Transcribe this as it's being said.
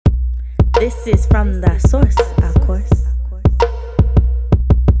This is from the source, of course.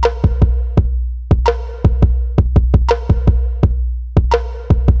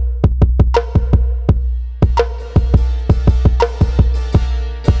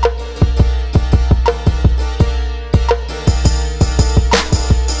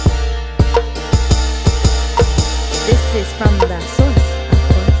 This is from the source, of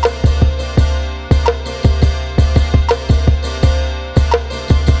course.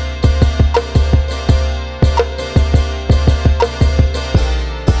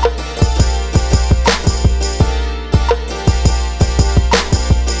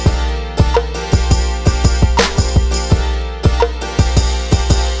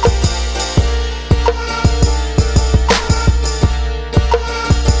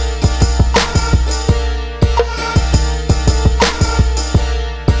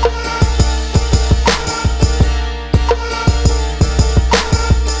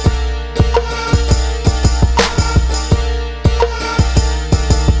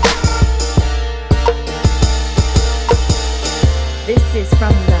 This is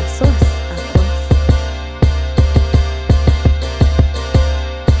from the source, of course.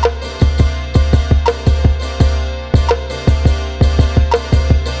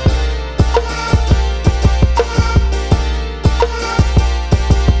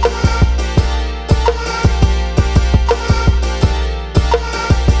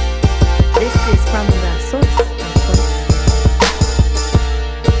 This is from the source, of course.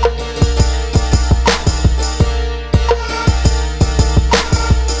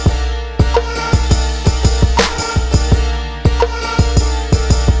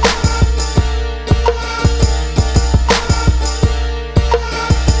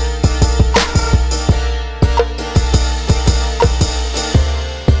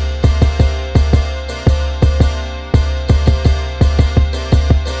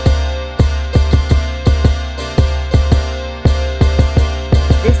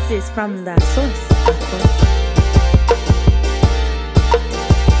 This is from the source, of course.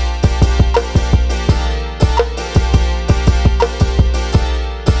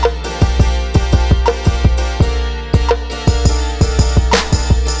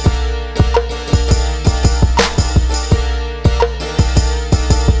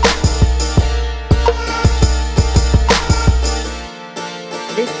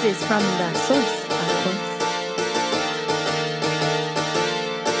 This is from the source, of course.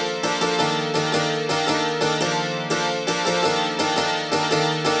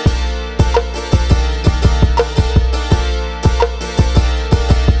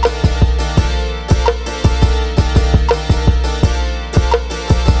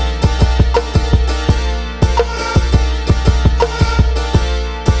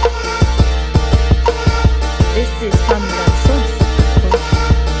 This is from the source, of course.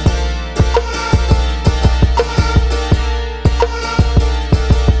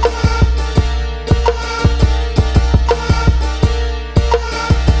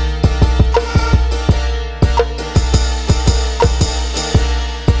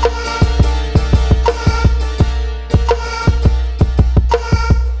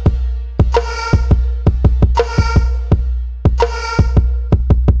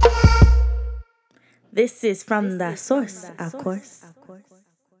 This is from the source, of course.